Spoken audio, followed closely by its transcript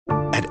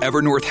At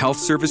Evernorth Health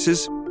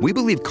Services, we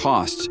believe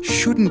costs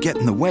shouldn't get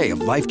in the way of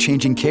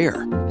life-changing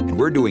care, and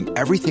we're doing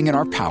everything in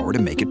our power to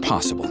make it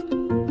possible.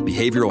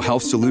 Behavioral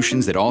health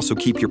solutions that also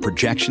keep your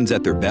projections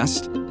at their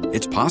best?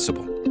 It's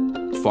possible.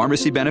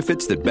 Pharmacy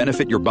benefits that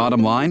benefit your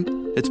bottom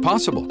line? It's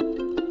possible.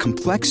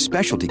 Complex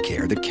specialty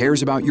care that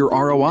cares about your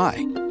ROI?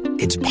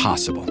 It's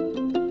possible.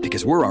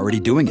 Because we're already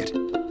doing it.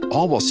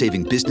 All while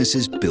saving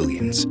businesses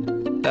billions.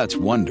 That's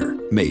Wonder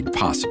made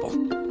possible.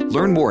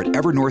 Learn more at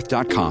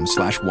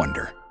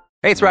evernorth.com/wonder.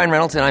 Hey, it's Ryan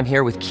Reynolds, and I'm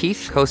here with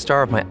Keith,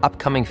 co-star of my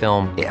upcoming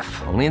film, If,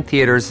 only in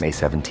theaters May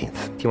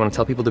 17th. Do you want to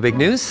tell people the big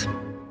news?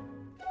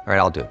 All right,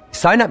 I'll do it.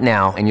 Sign up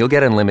now and you'll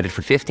get unlimited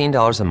for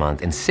 $15 a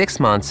month and 6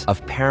 months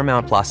of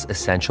Paramount Plus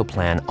Essential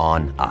Plan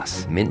on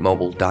us.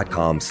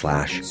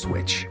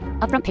 Mintmobile.com/switch.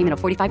 Upfront payment of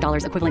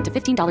 $45 equivalent to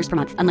 $15 per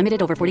month.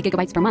 Unlimited over 40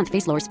 gigabytes per month.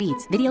 Face lower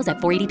speeds. Videos at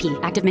 480p.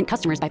 Active Mint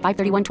customers by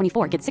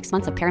 531.24 get 6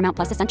 months of Paramount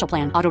Plus Essential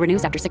Plan. Auto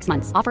renews after 6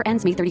 months. Offer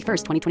ends May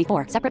 31st,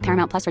 2024. Separate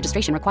Paramount Plus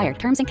registration required.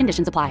 Terms and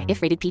conditions apply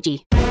if rated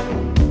PG.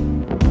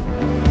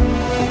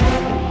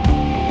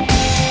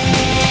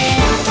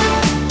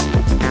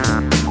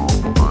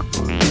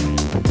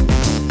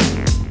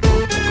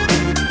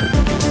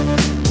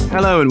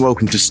 Hello and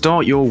welcome to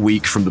Start Your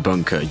Week from the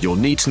Bunker, your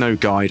need-to-know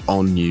guide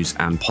on news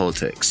and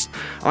politics.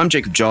 I'm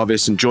Jacob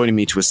Jarvis, and joining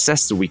me to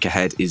assess the week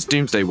ahead is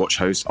Doomsday Watch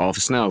host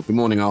Arthur Snell. Good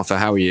morning, Arthur.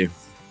 How are you?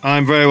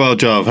 I'm very well,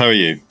 Jarv. How are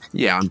you?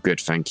 Yeah, I'm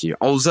good, thank you.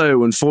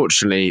 Although,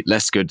 unfortunately,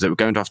 less good that we're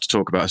going to have to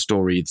talk about a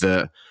story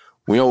that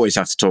we always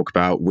have to talk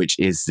about, which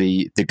is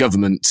the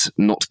government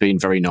not being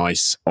very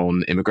nice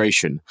on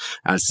immigration,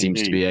 as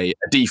seems to be a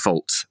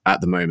default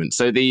at the moment.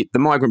 So the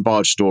migrant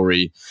barge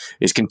story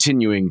is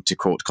continuing to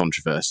court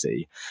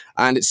controversy,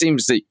 and it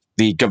seems that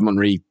the government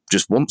really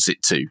just wants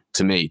it to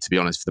me, to be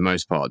honest, for the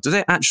most part. Does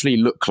it actually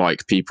look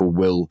like people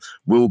will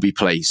be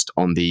placed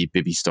on the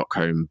Bibi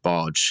Stockholm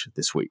barge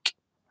this week?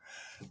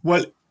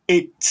 Well,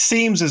 it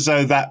seems as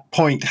though that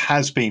point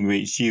has been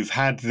reached. You've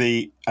had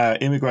the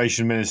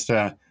immigration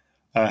minister,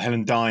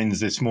 Helen Dines,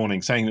 this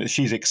morning saying that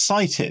she's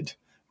excited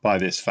by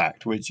this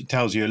fact, which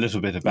tells you a little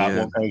bit about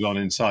what goes on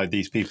inside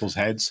these people's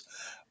heads.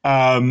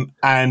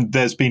 And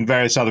there's been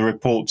various other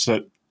reports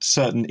that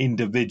certain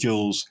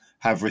individuals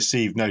have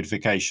received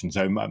notification.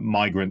 So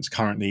migrants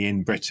currently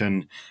in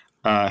Britain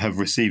have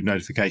received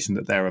notification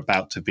that they're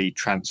about to be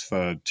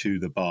transferred to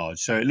the barge.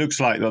 So it looks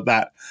like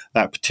that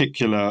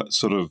particular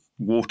sort of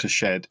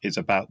watershed is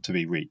about to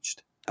be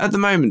reached. At the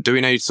moment, do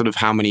we know sort of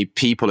how many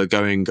people are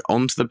going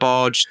onto the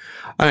barge?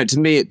 I don't know,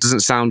 to me, it doesn't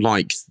sound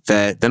like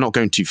they're not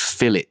going to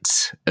fill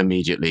it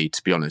immediately,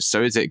 to be honest.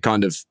 So is it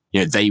kind of,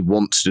 they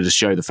want to just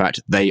show the fact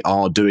they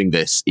are doing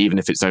this, even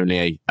if it's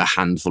only a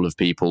handful of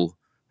people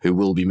who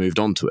will be moved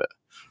onto it?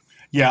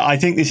 Yeah, I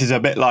think this is a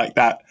bit like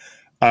that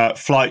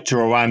flight to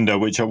Rwanda,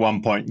 which at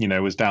one point,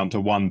 was down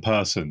to one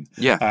person.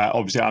 Yeah.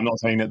 Obviously, I'm not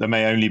saying that there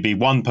may only be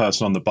one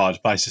person on the barge,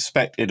 but I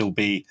suspect it'll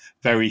be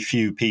very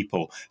few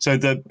people. So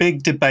the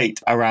big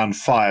debate around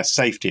fire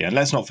safety, and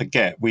let's not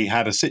forget, we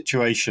had a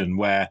situation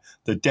where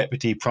the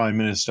Deputy Prime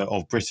Minister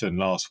of Britain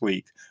last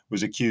week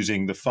was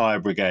accusing the fire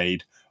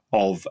brigade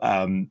of,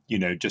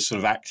 just sort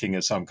of acting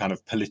as some kind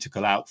of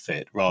political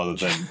outfit rather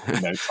than,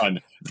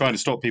 trying to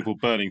stop people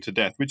burning to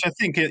death, which I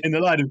think in the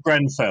light of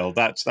Grenfell,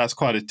 that's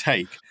quite a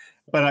take.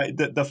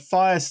 But the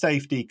fire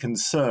safety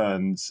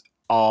concerns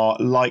are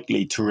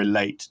likely to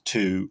relate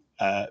to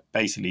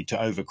basically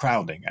to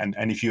overcrowding.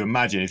 And if you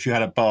imagine, if you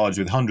had a barge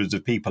with hundreds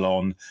of people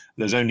on,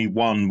 there's only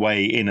one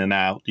way in and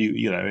out,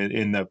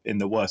 in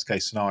the worst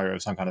case scenario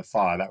of some kind of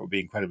fire, that would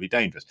be incredibly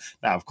dangerous.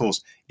 Now, of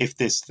course, if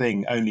this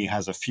thing only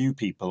has a few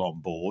people on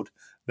board,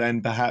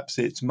 then perhaps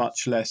it's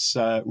much less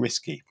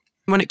risky.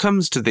 When it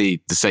comes to the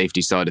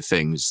safety side of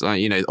things,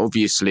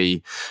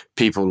 obviously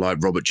people like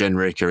Robert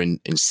Jenrick are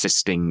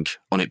insisting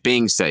on it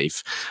being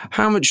safe.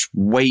 How much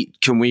weight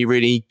can we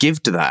really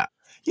give to that?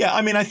 Yeah,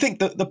 I mean, I think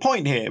that the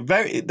point here,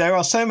 there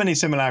are so many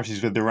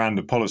similarities with the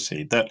Rwanda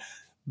policy that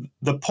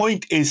the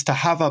point is to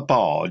have a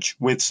barge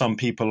with some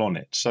people on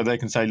it. So they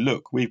can say,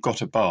 look, we've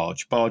got a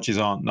barge. Barges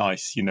aren't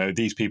nice.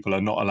 These people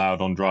are not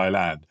allowed on dry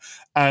land.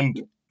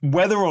 And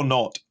whether or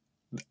not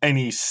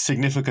any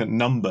significant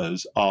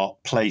numbers are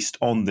placed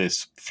on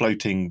this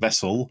floating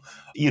vessel,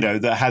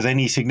 that has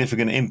any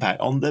significant impact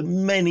on the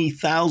many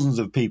thousands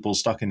of people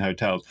stuck in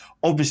hotels,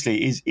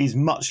 obviously is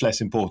much less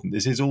important.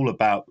 This is all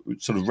about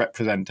sort of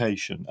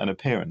representation and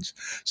appearance.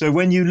 So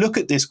when you look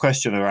at this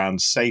question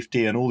around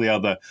safety and all the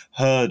other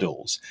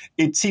hurdles,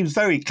 it seems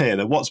very clear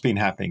that what's been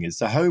happening is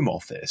the Home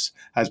Office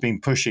has been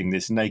pushing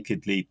this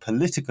nakedly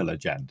political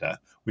agenda,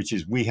 which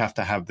is we have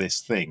to have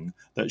this thing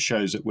that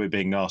shows that we're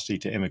being nasty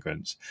to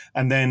immigrants.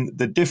 And then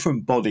the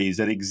different bodies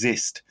that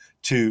exist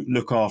to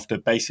look after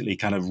basically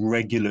kind of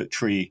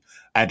regulatory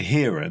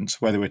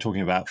adherence, whether we're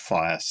talking about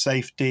fire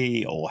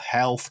safety or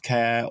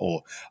healthcare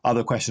or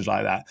other questions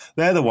like that,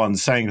 they're the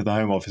ones saying to the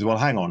Home Office, well,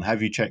 hang on,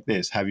 have you checked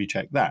this? Have you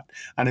checked that?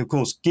 And of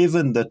course,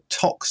 given the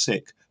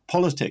toxic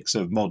politics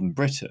of modern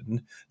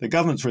Britain, the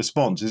government's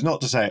response is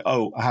not to say,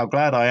 oh, how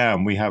glad I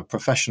am we have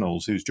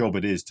professionals whose job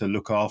it is to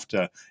look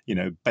after,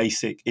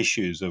 basic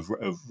issues of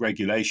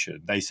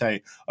regulation. They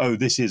say, oh,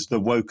 this is the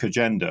woke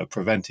agenda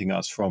preventing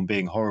us from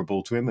being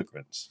horrible to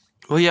immigrants.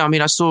 Well, yeah, I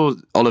mean, I saw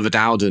Oliver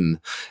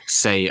Dowden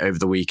say over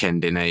the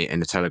weekend in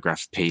a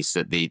Telegraph piece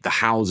that the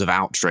howls of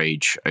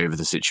outrage over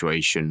the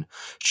situation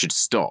should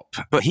stop.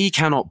 But he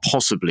cannot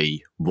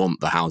possibly want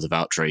the howls of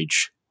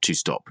outrage to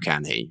stop,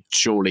 can he?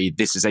 Surely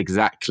this is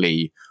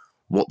exactly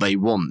what they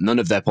want. None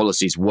of their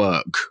policies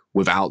work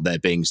without there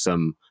being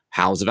some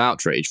howls of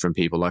outrage from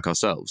people like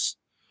ourselves.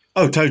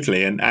 Oh,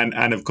 totally.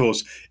 And of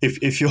course,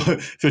 if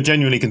you're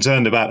genuinely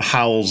concerned about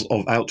howls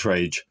of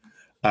outrage,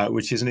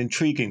 which is an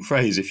intriguing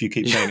phrase if you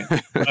keep saying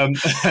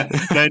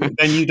it,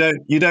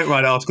 then you don't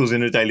write articles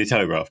in a Daily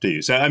Telegraph, do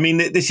you? So, I mean,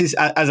 this is,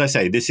 as I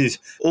say, this is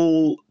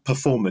all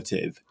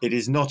performative. It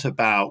is not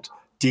about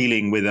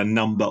dealing with a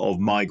number of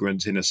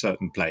migrants in a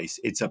certain place.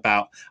 It's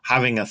about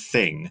having a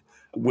thing,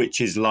 which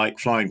is like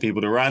flying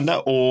people to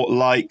Rwanda, or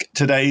like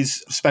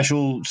today's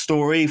special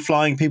story,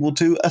 flying people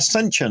to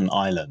Ascension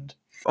Island.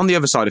 On the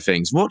other side of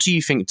things, what do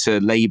you think to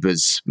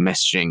Labour's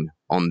messaging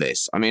on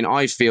this? I mean,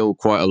 I feel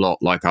quite a lot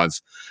like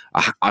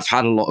I've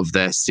had a lot of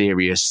their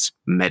serious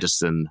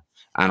medicine,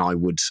 and I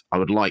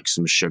would like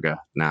some sugar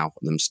now,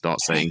 and them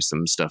start saying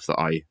some stuff that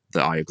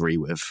I agree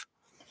with.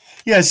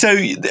 Yeah, so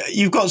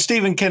you've got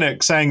Stephen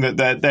Kinnock saying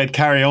that they'd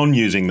carry on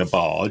using the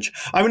barge.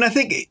 I mean, I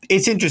think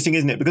it's interesting,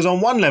 isn't it? Because on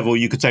one level,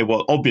 you could say,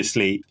 well,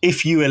 obviously,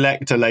 if you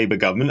elect a Labour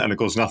government, and of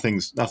course,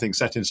 nothing's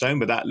set in stone,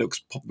 but that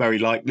looks very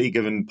likely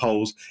given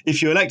polls.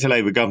 If you elect a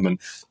Labour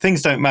government,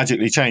 things don't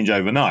magically change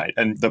overnight.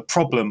 And the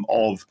problem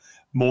of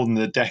more than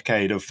a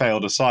decade of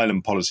failed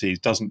asylum policies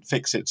doesn't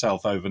fix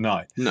itself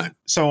overnight. No.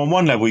 So on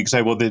one level, you can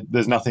say, well,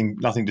 there's nothing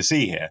to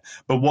see here.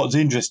 But what's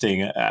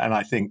interesting, and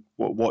I think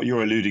what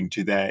you're alluding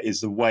to there, is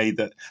the way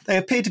that they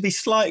appear to be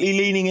slightly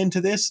leaning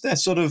into this. They're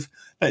sort of,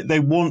 they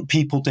want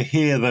people to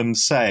hear them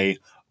say,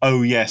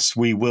 oh, yes,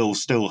 we will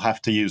still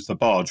have to use the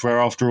barge,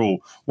 where after all,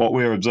 what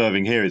we're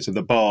observing here is that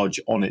the barge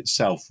on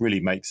itself really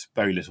makes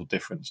very little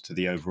difference to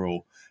the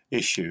overall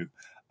issue.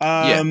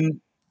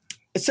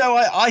 So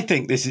I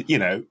think this is,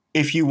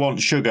 if you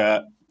want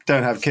sugar,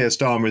 don't have Keir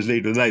Starmer as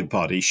leader of the Labour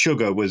Party.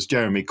 Sugar was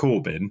Jeremy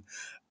Corbyn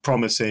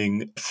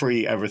promising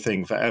free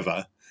everything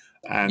forever.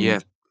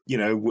 And,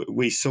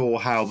 we saw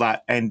how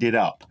that ended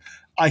up.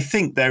 I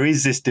think there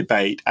is this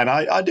debate, and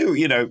I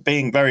do,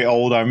 being very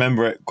old, I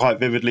remember it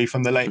quite vividly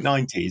from the late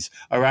 90s,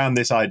 around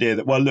this idea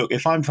that, well, look,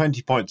 if I'm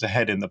 20 points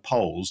ahead in the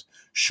polls,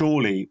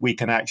 surely we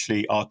can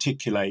actually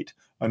articulate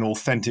an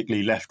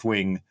authentically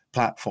left-wing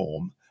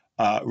platform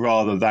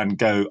rather than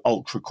go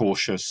ultra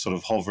cautious, sort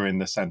of hover in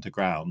the centre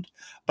ground.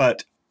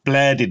 But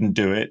Blair didn't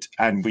do it,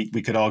 and we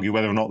could argue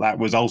whether or not that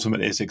was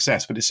ultimately a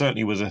success, but it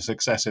certainly was a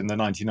success in the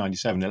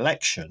 1997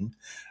 election.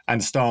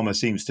 And Starmer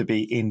seems to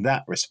be, in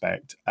that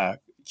respect,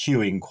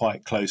 queuing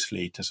quite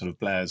closely to sort of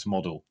Blair's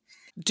model.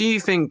 Do you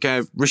think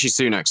Rishi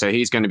Sunak, so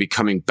he's going to be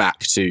coming back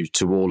to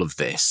all of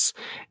this,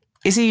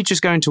 is he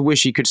just going to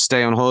wish he could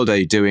stay on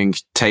holiday doing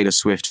Taylor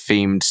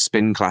Swift-themed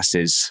spin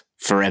classes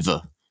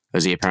forever,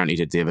 as he apparently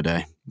did the other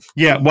day?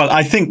 Yeah, well,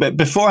 I think, but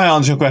before I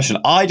answer your question,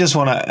 I just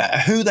want to,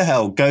 who the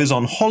hell goes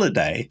on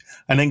holiday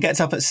and then gets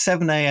up at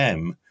 7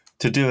 a.m.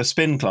 to do a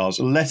spin class,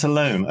 let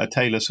alone a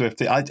Taylor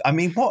Swift? I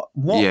mean, what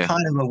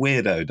kind of a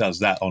weirdo does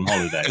that on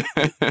holiday?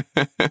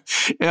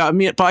 Yeah, I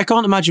mean, but I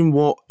can't imagine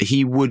what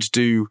he would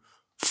do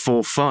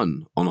for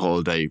fun on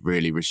holiday,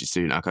 really, Rishi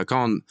Sunak. I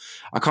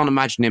can't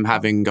imagine him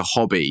having a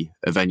hobby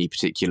of any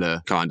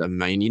particular kind. I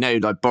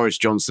mean, like Boris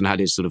Johnson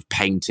had his sort of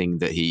painting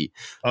that he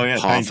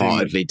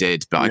half-heartedly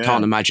did, but I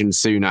can't imagine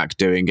Sunak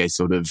doing a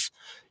sort of,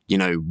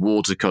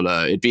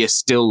 watercolour. It'd be a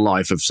still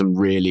life of some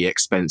really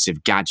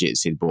expensive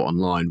gadgets he'd bought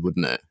online,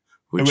 wouldn't it?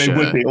 It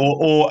would be,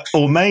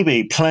 or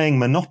maybe playing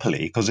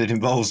Monopoly, because it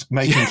involves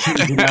making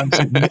huge amounts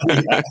of money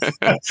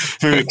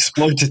through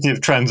exploitative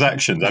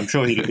transactions. I'm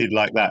sure he'd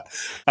like that.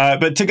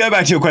 But to go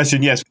back to your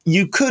question, yes,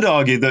 you could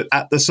argue that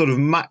at the sort of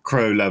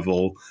macro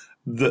level,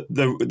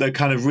 the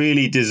kind of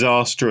really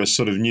disastrous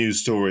sort of news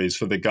stories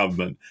for the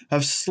government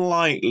have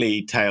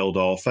slightly tailed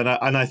off. And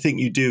I think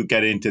you do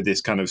get into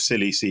this kind of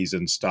silly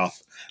season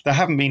stuff. There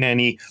haven't been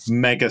any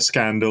mega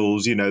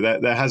scandals.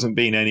 There hasn't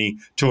been any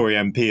Tory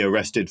MP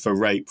arrested for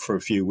rape for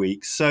a few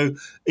weeks. So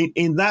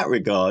in that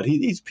regard,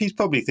 he's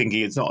probably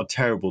thinking it's not a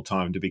terrible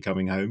time to be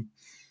coming home.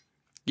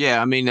 Yeah,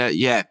 I mean,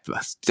 it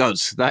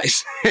does. That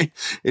is,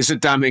 it's a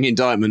damning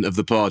indictment of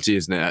the party,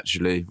 isn't it,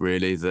 actually,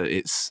 really, that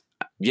it's,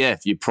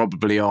 you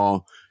probably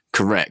are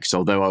correct.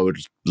 Although I would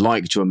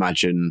like to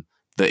imagine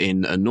that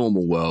in a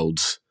normal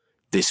world,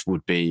 this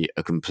would be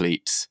a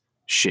complete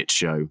shit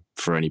show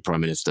for any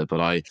prime minister.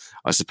 But I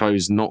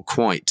suppose not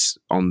quite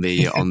on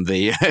the on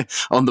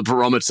the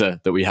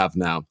barometer that we have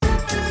now.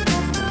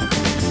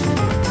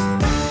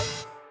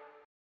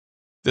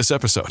 This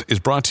episode is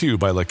brought to you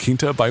by La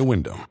Quinta by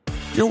Wyndham.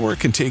 Your work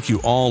can take you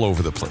all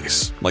over the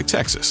place, like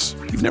Texas.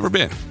 You've never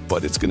been,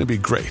 but it's going to be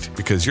great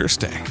because you're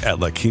staying at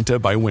La Quinta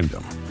by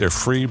Wyndham. Their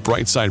free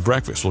Bright Side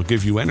breakfast will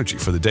give you energy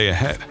for the day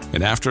ahead.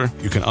 And after,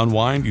 you can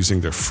unwind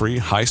using their free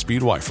high-speed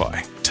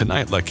Wi-Fi.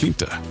 Tonight, La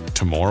Quinta.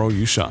 Tomorrow,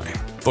 you shine.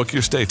 Book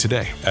your stay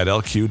today at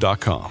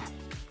lq.com.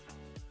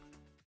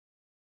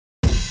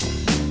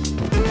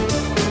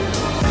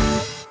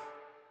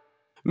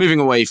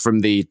 Moving away from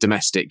the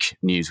domestic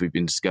news we've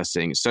been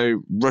discussing.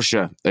 So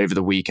Russia over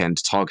the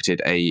weekend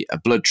targeted a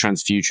blood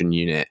transfusion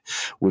unit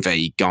with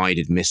a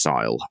guided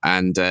missile.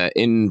 And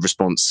in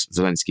response,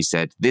 Zelensky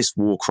said, this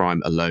war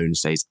crime alone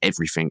says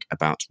everything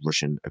about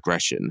Russian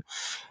aggression.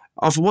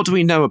 Arthur, what do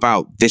we know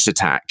about this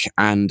attack?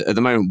 And at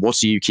the moment,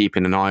 what are you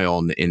keeping an eye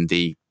on in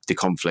the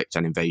conflict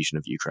and invasion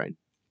of Ukraine?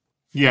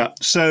 Yeah,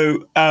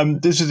 so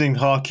this is in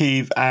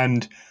Kharkiv,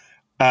 and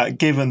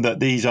given that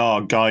these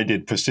are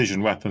guided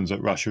precision weapons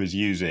that Russia is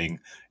using,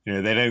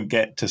 they don't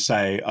get to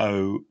say,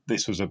 "Oh,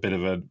 this was a bit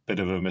of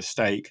a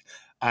mistake."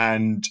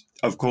 And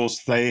of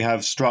course, they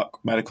have struck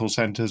medical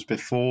centers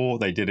before.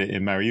 They did it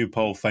in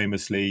Mariupol,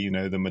 famously.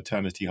 The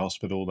maternity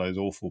hospital; those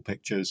awful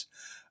pictures.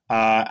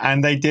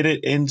 And they did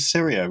it in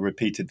Syria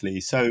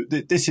repeatedly. So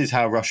this is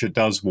how Russia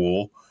does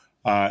war.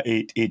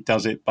 It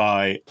does it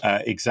by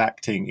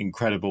exacting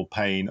incredible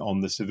pain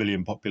on the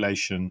civilian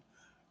population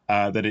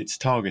that it's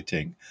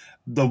targeting.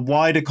 The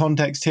wider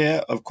context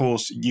here, of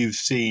course, you've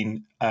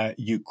seen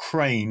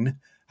Ukraine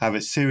have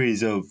a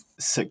series of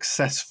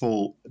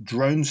successful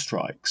drone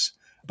strikes,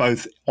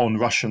 both on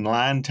Russian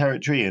land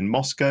territory in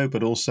Moscow,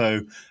 but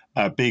also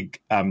a big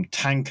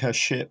tanker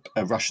ship,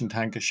 a Russian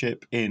tanker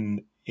ship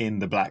in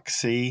the Black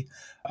Sea,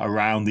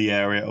 around the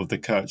area of the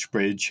Kerch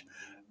Bridge.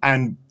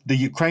 And the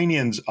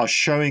Ukrainians are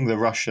showing the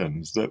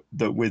Russians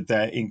that with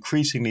their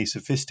increasingly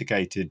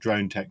sophisticated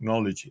drone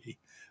technology,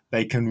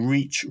 they can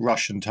reach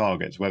Russian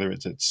targets, whether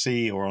it's at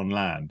sea or on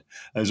land.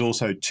 There's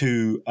also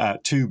two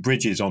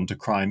bridges onto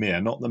Crimea,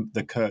 not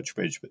the Kerch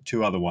Bridge, but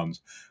two other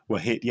ones were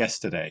hit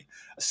yesterday.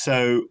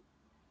 So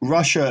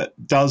Russia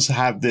does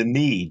have the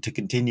need to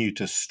continue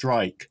to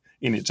strike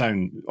in its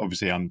own,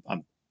 obviously,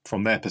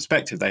 from their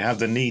perspective, they have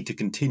the need to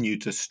continue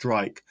to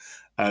strike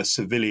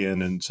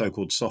civilian and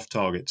so-called soft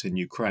targets in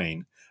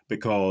Ukraine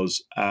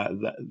because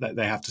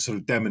they have to sort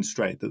of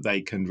demonstrate that they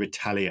can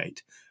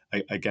retaliate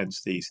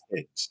against these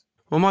hits.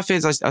 Well, my fear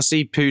is I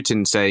see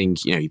Putin saying,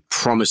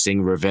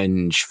 promising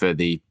revenge for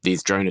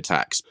these drone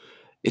attacks.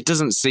 It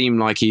doesn't seem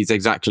like he's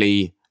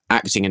exactly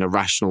acting in a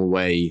rational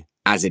way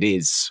as it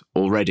is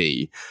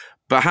already.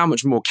 But how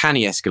much more can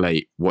he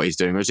escalate what he's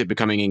doing? Or is it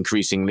becoming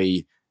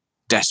increasingly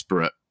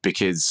desperate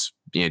because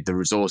the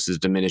resources are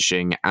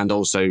diminishing, and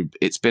also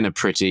it's been a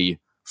pretty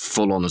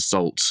full-on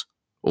assault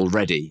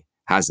already,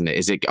 hasn't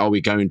it? Are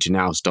we going to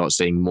now start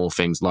seeing more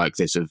things like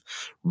this of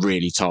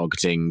really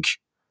targeting,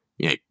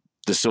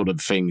 the sort of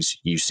things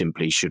you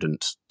simply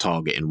shouldn't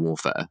target in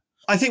warfare?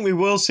 I think we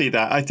will see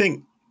that. I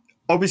think,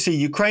 obviously,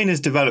 Ukraine has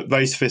developed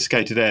very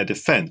sophisticated air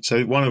defense.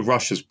 So one of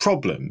Russia's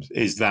problems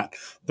is that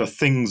the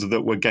things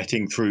that were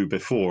getting through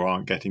before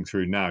aren't getting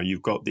through now.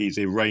 You've got these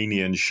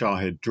Iranian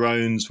Shahed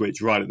drones,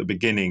 which right at the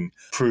beginning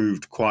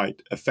proved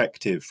quite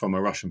effective from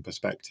a Russian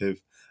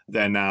perspective.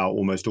 They're now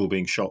almost all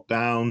being shot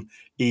down.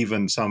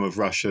 Even some of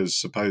Russia's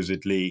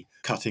supposedly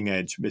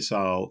cutting-edge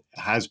missile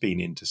has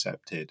been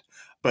intercepted.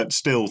 But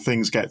still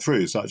things get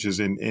through, such as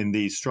in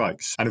these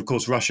strikes. And of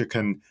course, Russia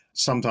can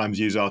sometimes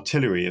use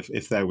artillery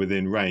if they're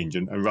within range.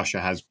 And Russia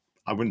has,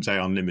 I wouldn't say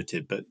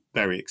unlimited, but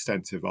very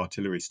extensive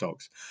artillery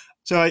stocks.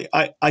 So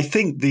I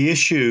think the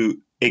issue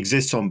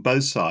exists on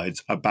both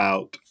sides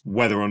about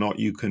whether or not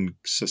you can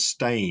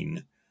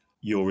sustain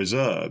your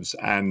reserves.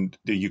 And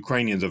the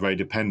Ukrainians are very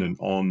dependent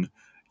on,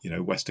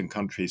 Western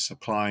countries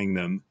supplying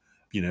them,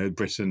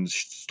 Britain's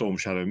Storm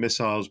Shadow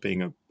missiles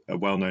being a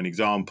well-known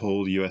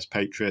example, the US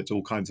Patriots,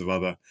 all kinds of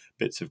other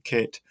bits of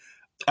kit.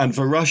 And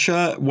for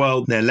Russia,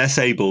 well, they're less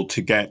able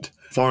to get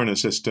foreign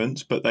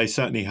assistance, but they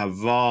certainly have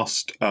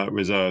vast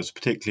reserves,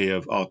 particularly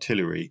of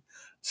artillery.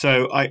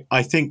 So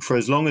I think for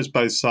as long as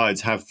both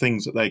sides have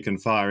things that they can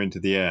fire into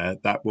the air,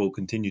 that will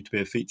continue to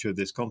be a feature of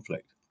this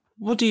conflict.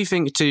 What do you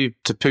think to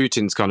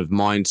Putin's kind of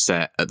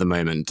mindset at the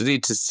moment? Does he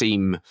just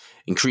seem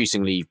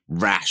increasingly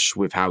rash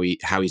with how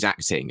he's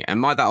acting?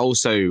 And might that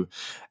also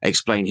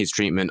explain his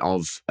treatment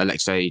of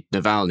Alexei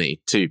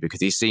Navalny too?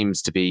 Because he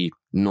seems to be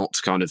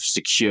not kind of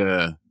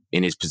secure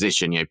in his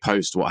position,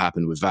 post what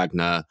happened with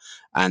Wagner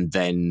and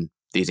then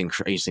these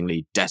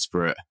increasingly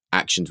desperate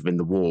actions within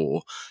the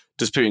war.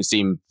 Does Putin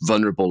seem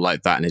vulnerable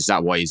like that? And is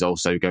that why he's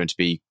also going to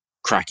be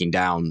cracking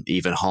down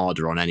even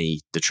harder on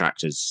any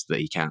detractors that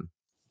he can?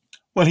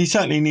 Well, he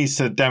certainly needs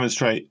to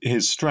demonstrate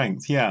his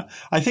strength, yeah.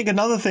 I think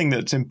another thing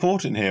that's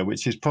important here,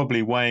 which is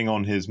probably weighing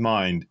on his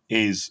mind,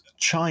 is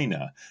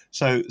China.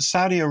 So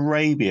Saudi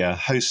Arabia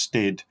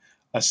hosted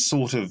a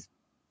sort of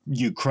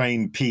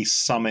Ukraine peace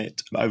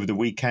summit over the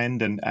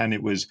weekend, and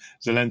it was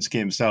Zelensky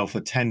himself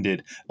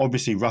attended.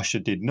 Obviously, Russia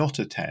did not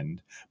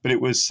attend, but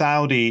it was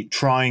Saudi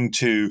trying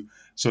to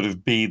sort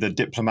of be the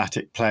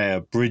diplomatic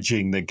player,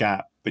 bridging the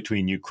gap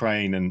between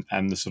Ukraine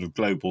and the sort of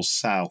global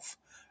south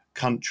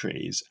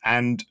countries.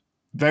 And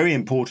very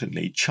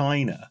importantly,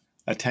 China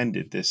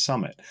attended this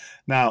summit.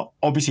 Now,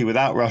 obviously,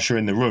 without Russia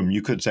in the room,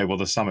 you could say, well,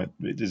 the summit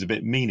is a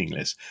bit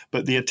meaningless.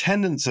 But the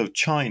attendance of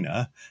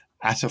China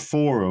at a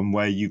forum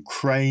where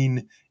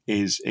Ukraine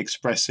is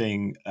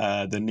expressing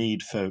the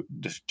need to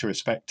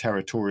respect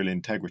territorial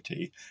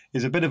integrity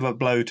is a bit of a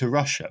blow to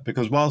Russia,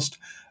 because whilst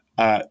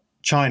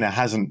China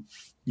hasn't,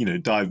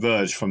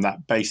 diverged from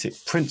that basic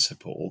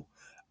principle,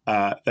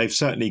 they've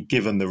certainly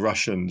given the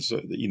Russians,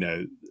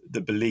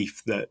 the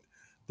belief that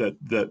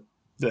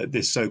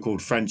this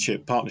so-called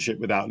partnership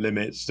without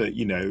limits,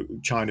 that,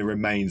 China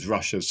remains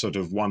Russia's sort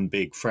of one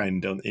big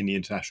friend in the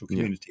international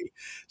community. Yeah.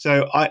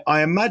 So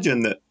I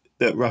imagine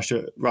that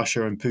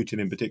Russia and Putin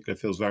in particular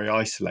feels very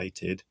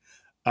isolated.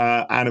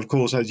 And of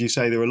course, as you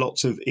say, there are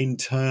lots of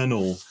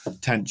internal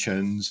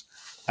tensions.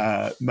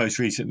 Most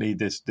recently,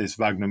 this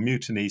Wagner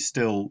mutiny,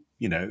 still,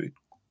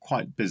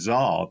 quite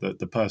bizarre that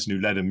the person who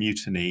led a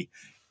mutiny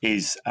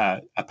is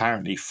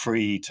apparently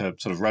free to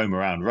sort of roam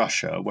around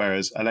Russia,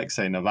 whereas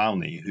Alexei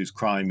Navalny, whose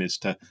crime is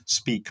to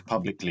speak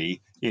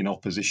publicly in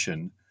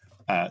opposition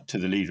to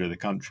the leader of the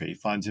country,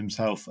 finds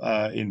himself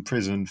in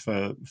prison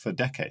for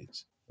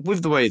decades.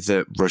 With the way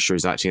that Russia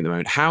is acting at the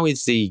moment, how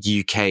is the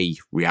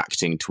UK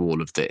reacting to all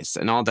of this?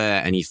 And are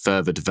there any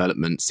further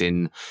developments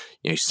in,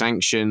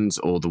 sanctions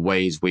or the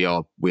ways we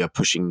are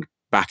pushing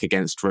back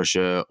against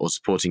Russia or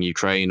supporting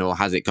Ukraine? Or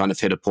has it kind of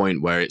hit a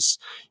point where it's,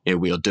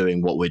 we are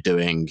doing what we're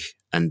doing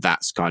and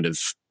that's kind of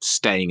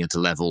staying at a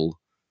level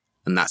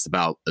and that's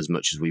about as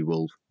much as we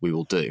will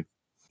do?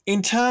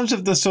 In terms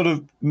of the sort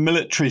of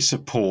military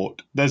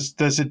support, there's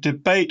a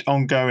debate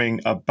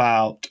ongoing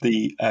about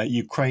the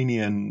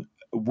Ukrainian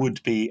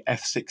would-be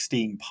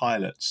F-16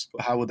 pilots.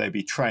 How will they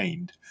be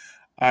trained?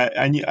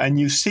 And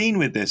you've seen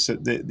with this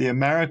that the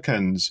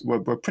Americans were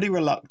pretty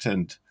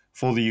reluctant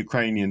for the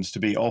Ukrainians to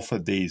be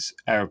offered these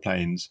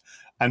airplanes,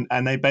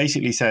 and they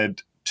basically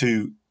said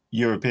to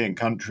European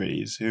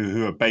countries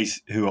who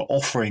are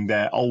offering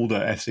their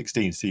older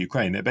F-16s to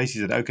Ukraine, they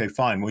basically said, okay,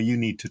 fine, well, you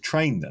need to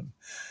train them.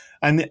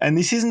 And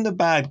this isn't a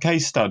bad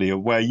case study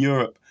of where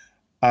Europe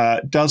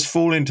does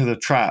fall into the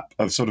trap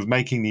of sort of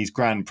making these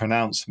grand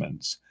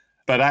pronouncements,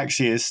 but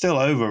actually is still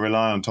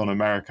over-reliant on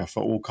America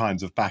for all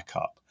kinds of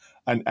backup.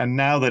 And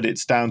now that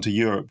it's down to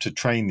Europe to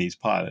train these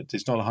pilots,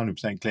 it's not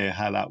 100% clear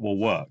how that will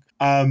work.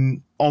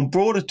 On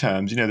broader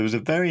terms, there was a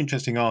very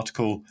interesting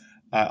article,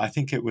 I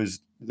think it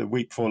was the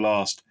week before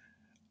last,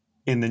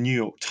 in the New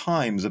York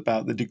Times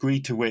about the degree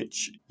to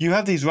which you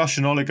have these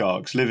Russian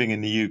oligarchs living in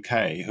the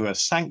UK who are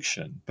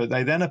sanctioned, but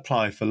they then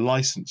apply for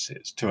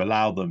licenses to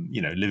allow them,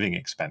 living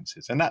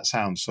expenses. And that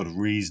sounds sort of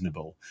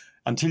reasonable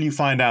until you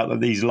find out that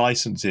these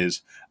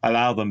licenses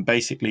allow them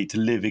basically to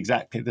live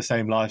exactly the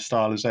same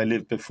lifestyle as they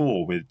lived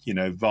before, with,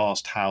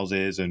 vast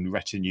houses and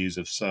retinues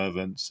of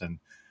servants and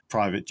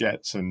private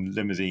jets and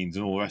limousines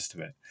and all the rest of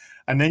it.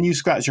 And then you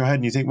scratch your head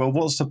and you think, well,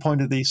 what's the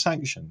point of these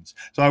sanctions?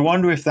 So I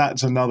wonder if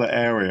that's another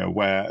area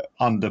where,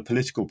 under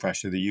political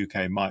pressure, the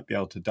UK might be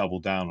able to double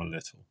down a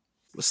little.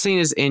 Seeing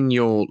as in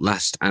your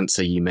last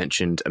answer you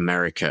mentioned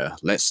America,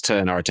 let's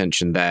turn our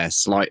attention there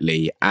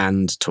slightly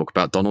and talk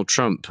about Donald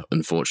Trump,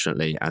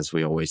 unfortunately, as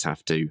we always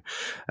have to.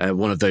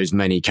 One of those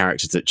many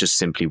characters that just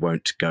simply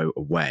won't go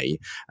away.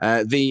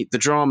 The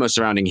drama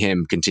surrounding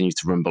him continues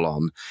to rumble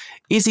on.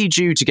 Is he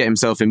due to get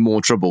himself in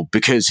more trouble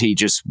because he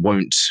just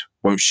won't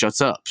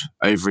shut up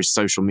over his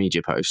social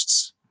media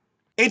posts?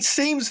 It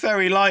seems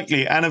very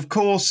likely. And of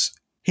course,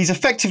 he's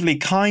effectively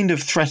kind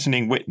of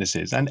threatening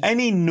witnesses. And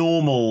any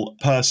normal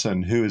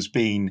person who has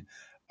been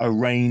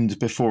arraigned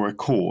before a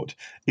court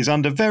is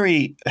under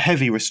very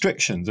heavy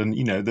restrictions. And,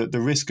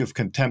 the risk of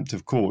contempt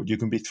of court, you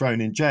can be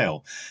thrown in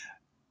jail.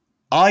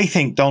 I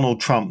think Donald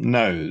Trump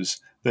knows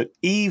that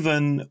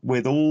even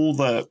with all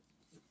the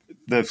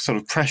sort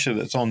of pressure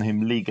that's on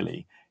him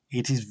legally,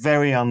 it is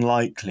very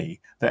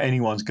unlikely that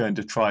anyone's going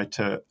to try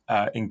to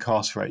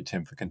incarcerate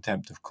him for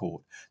contempt of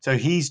court. So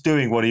he's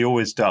doing what he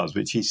always does,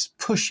 which is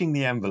pushing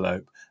the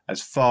envelope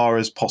as far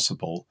as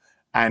possible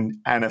and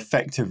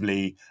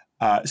effectively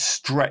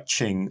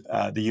stretching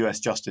the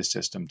US justice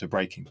system to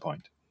breaking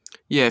point.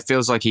 Yeah, it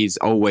feels like he's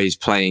always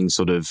playing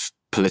sort of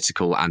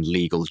political and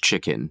legal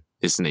chicken,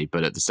 isn't he?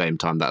 But at the same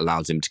time, that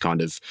allows him to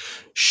kind of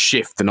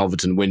shift the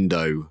Overton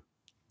window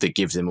that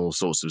gives him all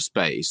sorts of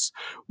space.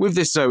 With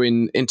this, though,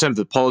 in terms of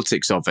the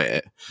politics of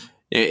it,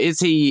 is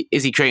he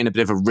creating a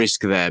bit of a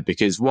risk there?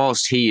 Because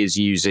whilst he is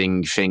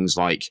using things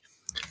like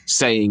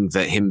saying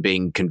that him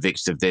being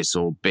convicted of this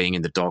or being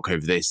in the dock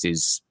over this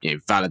is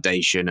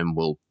validation and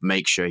will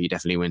make sure he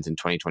definitely wins in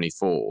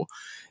 2024,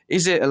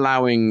 is it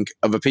allowing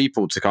other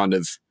people to kind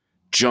of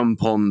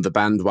jump on the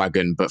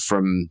bandwagon, but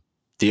from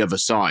the other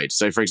side?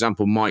 So, for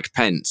example, Mike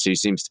Pence, who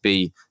seems to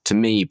be, to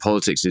me,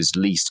 politics'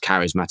 least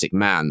charismatic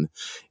man,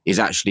 is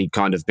actually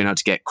kind of been able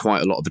to get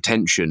quite a lot of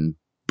attention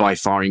by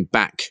firing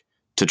back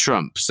to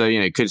Trump. So,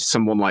 could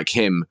someone like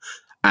him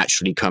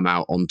actually come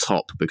out on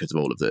top because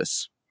of all of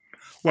this?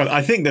 Well,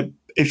 I think that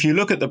if you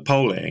look at the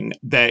polling,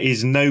 there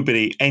is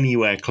nobody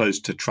anywhere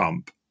close to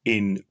Trump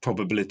in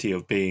probability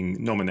of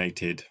being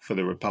nominated for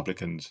the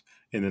Republicans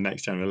in the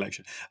next general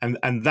election.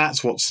 And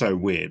that's what's so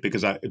weird,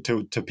 because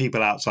to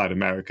people outside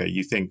America,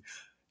 you think,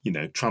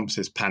 Trump's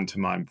this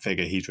pantomime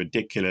figure, he's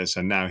ridiculous,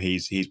 and now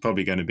he's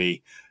probably going to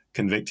be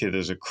convicted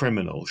as a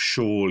criminal.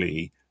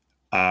 Surely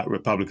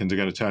Republicans are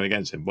going to turn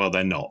against him. Well,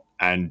 they're not.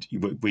 And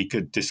we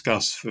could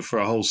discuss for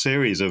a whole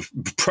series of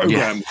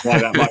programs why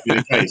that might be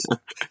the case.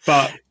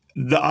 But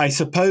I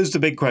suppose the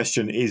big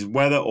question is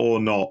whether or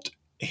not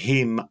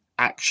him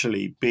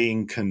actually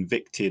being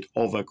convicted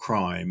of a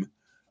crime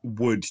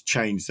would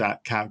change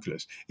that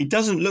calculus. It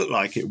doesn't look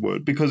like it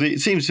would, because it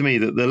seems to me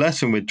that the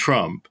lesson with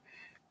Trump,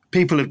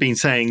 people have been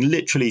saying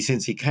literally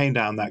since he came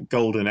down that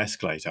golden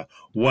escalator,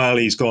 well,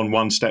 he's gone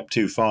one step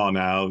too far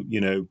now,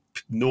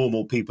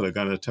 normal people are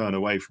going to turn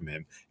away from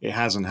him. It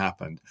hasn't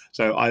happened.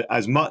 So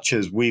as much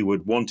as we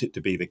would want it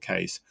to be the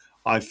case,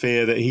 I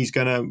fear that he's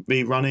going to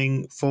be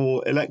running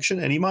for election,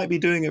 and he might be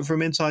doing it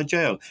from inside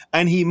jail.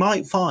 And he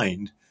might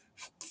find,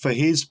 for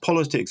his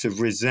politics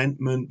of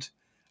resentment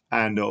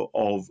and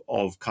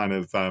of kind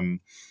of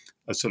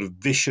a sort of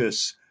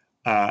vicious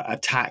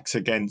attacks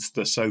against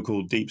the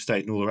so-called deep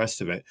state and all the rest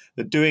of it,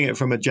 that doing it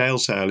from a jail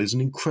cell is an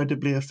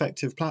incredibly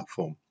effective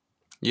platform.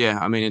 Yeah,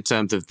 I mean, in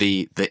terms of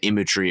the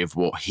imagery of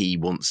what he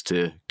wants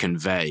to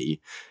convey,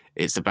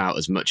 it's about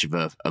as much of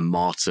a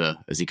martyr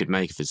as he could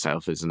make of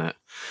himself, isn't it?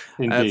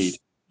 Indeed.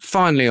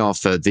 Finally,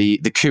 Arthur, the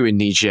coup in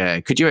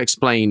Niger, could you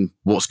explain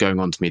what's going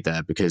on to me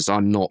there? Because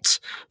I'm not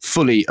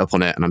fully up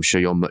on it, and I'm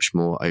sure you're much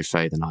more au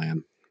fait than I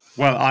am.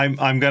 Well,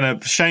 I'm going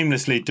to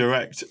shamelessly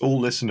direct all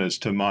listeners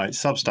to my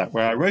Substack,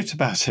 where I wrote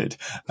about it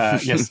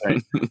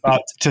yesterday.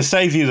 But to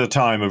save you the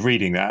time of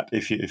reading that,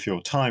 if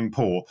you're time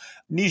poor,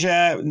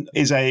 Niger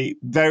is a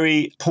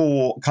very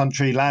poor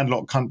country,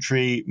 landlocked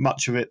country.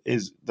 Much of it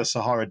is the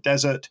Sahara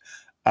Desert.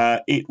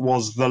 It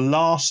was the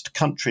last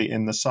country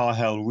in the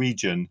Sahel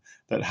region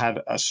that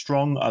had a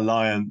strong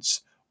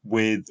alliance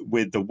with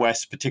the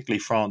West, particularly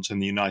France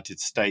and the United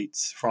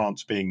States,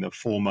 France being the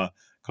former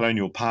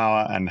colonial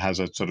power and has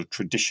a sort of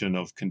tradition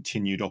of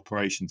continued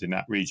operations in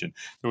that region.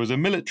 There was a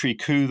military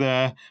coup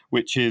there,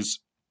 which is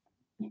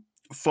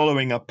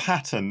following a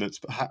pattern that's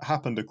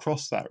happened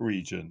across that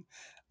region.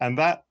 And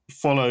that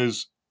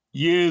follows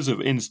years of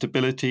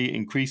instability,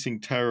 increasing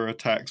terror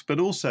attacks,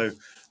 but also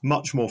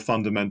much more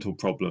fundamental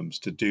problems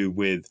to do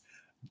with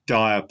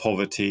dire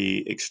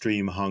poverty,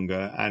 extreme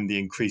hunger, and the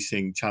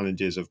increasing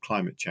challenges of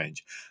climate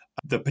change.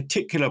 The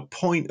particular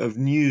point of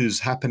news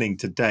happening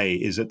today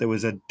is that there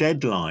was a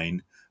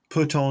deadline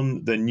put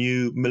on the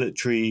new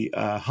military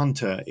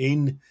junta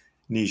in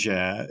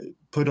Niger,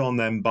 put on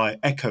them by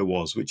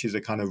ECOWAS, which is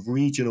a kind of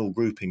regional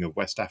grouping of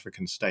West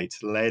African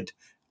states, led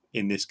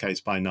in this case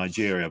by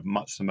Nigeria,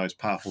 much the most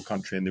powerful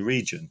country in the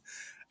region.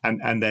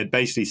 And they'd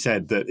basically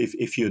said that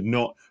if you had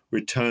not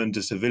returned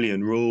to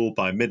civilian rule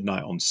by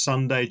midnight on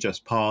Sunday,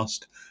 just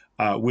past,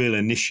 we'll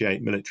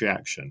initiate military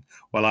action.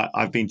 Well,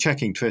 I've been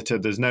checking Twitter.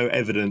 There's no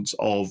evidence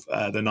of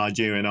the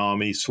Nigerian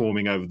army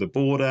swarming over the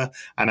border.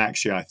 And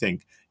actually, I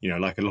think,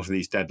 like a lot of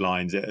these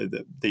deadlines,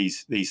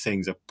 these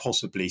things are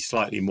possibly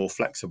slightly more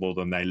flexible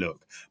than they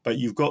look. But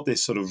you've got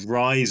this sort of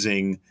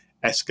rising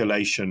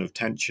escalation of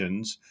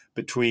tensions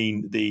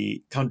between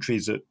the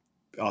countries that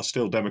are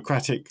still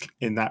democratic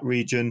in that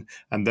region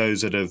and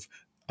those that have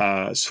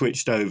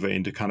switched over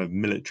into kind of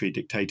military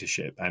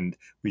dictatorship. And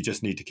we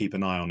just need to keep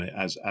an eye on it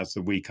as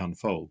the week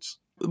unfolds.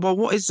 Well,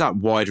 what is that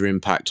wider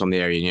impact on the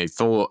area?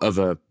 For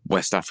other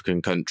West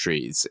African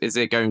countries, is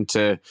it going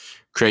to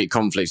create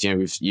conflicts?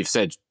 You've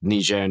said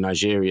Niger and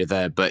Nigeria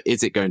there, but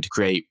is it going to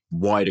create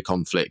wider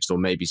conflicts, or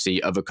maybe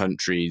see other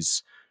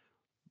countries,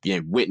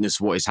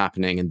 witness what is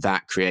happening and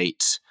that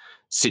create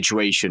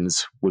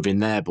situations within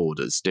their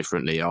borders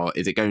differently? Or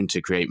is it going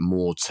to create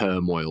more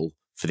turmoil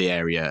for the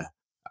area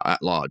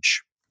at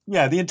large?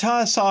 Yeah, the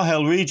entire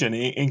Sahel region,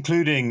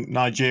 including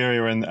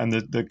Nigeria and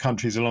the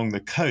countries along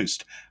the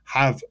coast,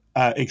 have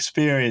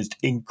experienced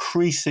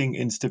increasing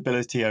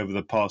instability over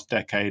the past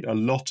decade. A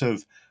lot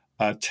of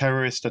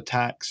terrorist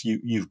attacks.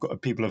 You've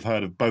got, people have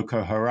heard of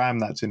Boko Haram,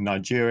 that's in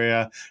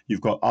Nigeria. You've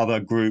got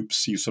other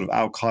groups, you sort of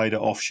Al-Qaeda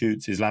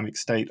offshoots, Islamic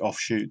State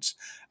offshoots.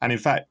 And in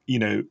fact,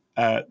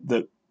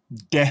 the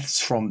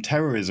deaths from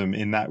terrorism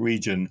in that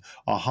region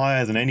are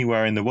higher than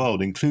anywhere in the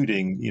world,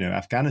 including,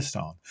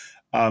 Afghanistan.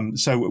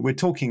 So we're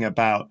talking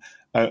about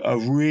a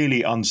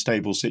really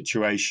unstable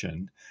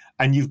situation.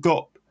 And you've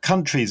got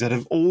countries that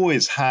have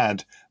always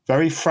had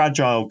very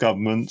fragile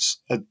governments,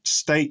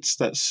 states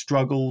that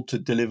struggle to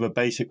deliver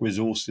basic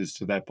resources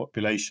to their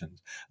populations.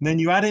 And then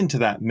you add into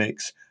that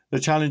mix the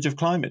challenge of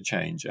climate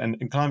change.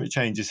 And climate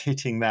change is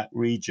hitting that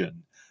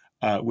region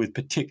with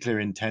particular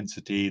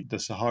intensity. The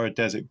Sahara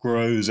Desert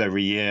grows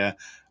every year.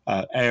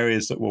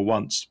 Areas that were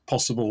once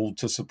possible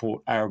to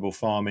support arable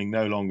farming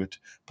no longer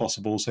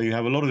possible. So you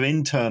have a lot of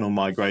internal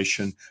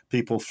migration,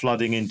 people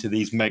flooding into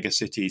these mega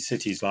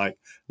cities like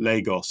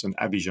Lagos and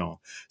Abidjan.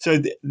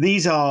 So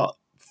these are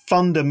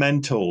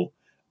fundamental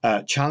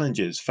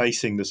challenges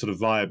facing the sort of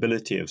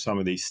viability of some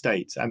of these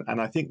states. And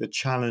I think the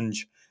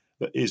challenge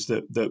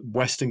that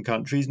Western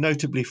countries,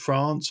 notably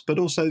France, but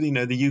also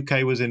the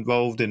UK was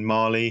involved in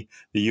Mali,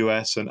 the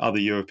US, and other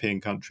European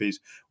countries.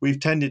 We've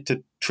tended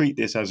to treat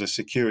this as a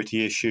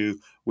security issue.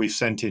 We've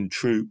sent in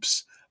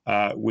troops.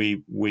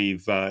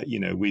 We've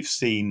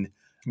seen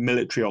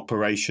military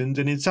operations,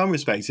 and in some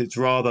respects, it's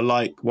rather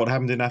like what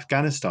happened in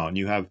Afghanistan.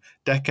 You have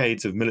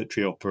decades of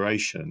military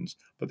operations,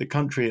 but the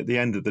country at the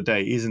end of the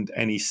day isn't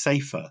any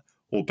safer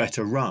or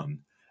better run,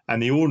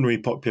 and the ordinary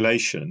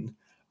population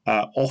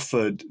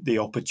offered the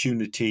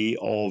opportunity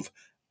of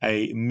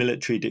a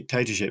military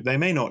dictatorship. They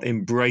may not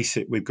embrace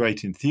it with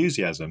great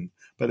enthusiasm,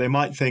 but they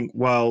might think,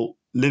 well,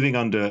 living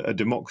under a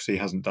democracy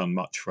hasn't done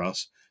much for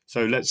us,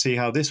 so let's see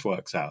how this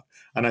works out.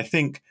 And I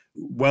think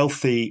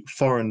wealthy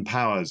foreign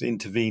powers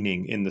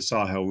intervening in the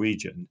Sahel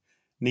region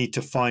need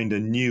to find a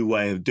new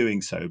way of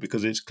doing so,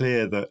 because it's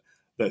clear that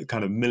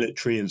kind of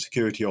military and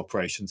security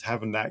operations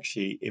haven't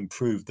actually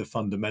improved the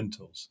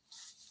fundamentals.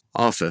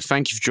 Arthur,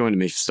 thank you for joining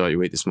me for Start Your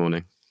Week this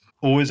morning.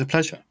 Always a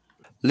pleasure.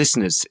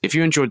 Listeners, if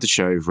you enjoyed the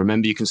show,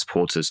 remember you can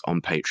support us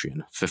on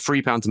Patreon. For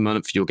 £3 a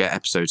month, you'll get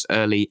episodes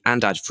early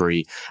and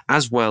ad-free,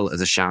 as well as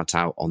a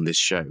shout-out on this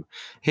show.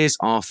 Here's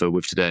Arthur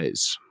with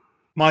today's.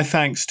 My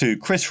thanks to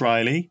Chris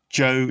Riley,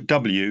 Joe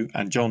W.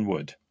 and John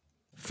Wood.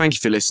 Thank you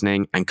for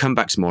listening, and come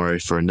back tomorrow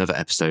for another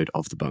episode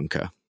of The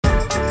Bunker.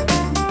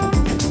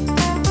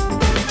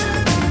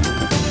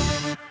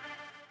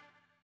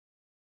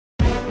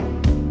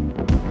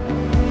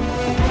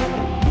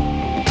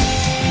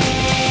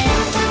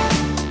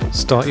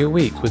 Start Your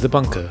Week with The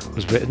Bunker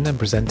was written and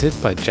presented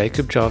by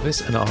Jacob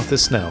Jarvis and Arthur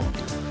Snell.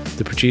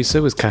 The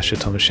producer was Kasia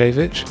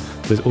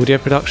Tomaszewicz, with audio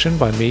production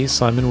by me,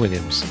 Simon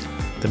Williams.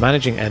 The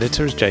managing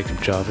editor is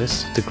Jacob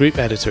Jarvis, the group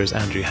editor is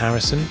Andrew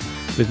Harrison,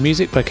 with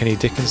music by Kenny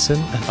Dickinson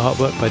and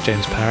artwork by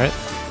James Parrott.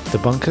 The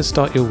Bunker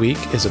Start Your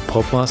Week is a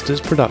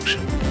Podmasters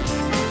production.